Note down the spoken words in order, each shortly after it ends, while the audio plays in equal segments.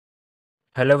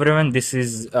Hello everyone, this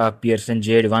is Pearson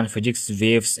J Advanced Physics,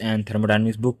 Waves and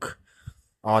Thermodynamics book,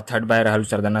 authored by Rahul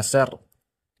Saradna sir.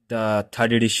 The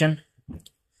third edition,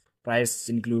 price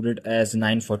included as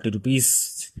 940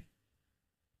 rupees,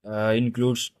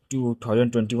 includes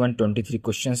 2021-23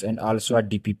 questions and also a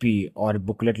DPP or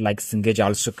booklet like Singage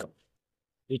also come.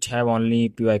 It have only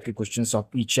PYQ questions of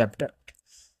each chapter.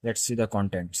 Let's see the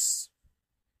contents.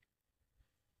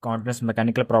 Contents: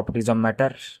 mechanical properties of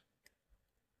matter,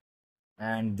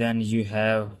 and then you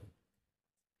have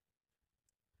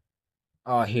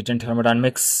heat and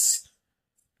thermodynamics,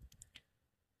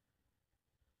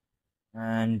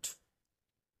 and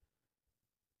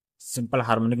simple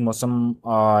harmonic motion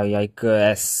like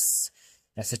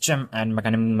SHM and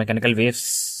mechanical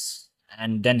waves,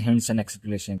 and then hints and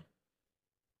explanation.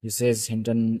 It says hint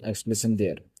and explanation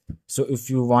there. So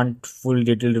if you want full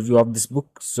detailed review of this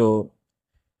book, so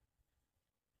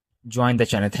join the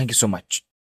channel. Thank you so much.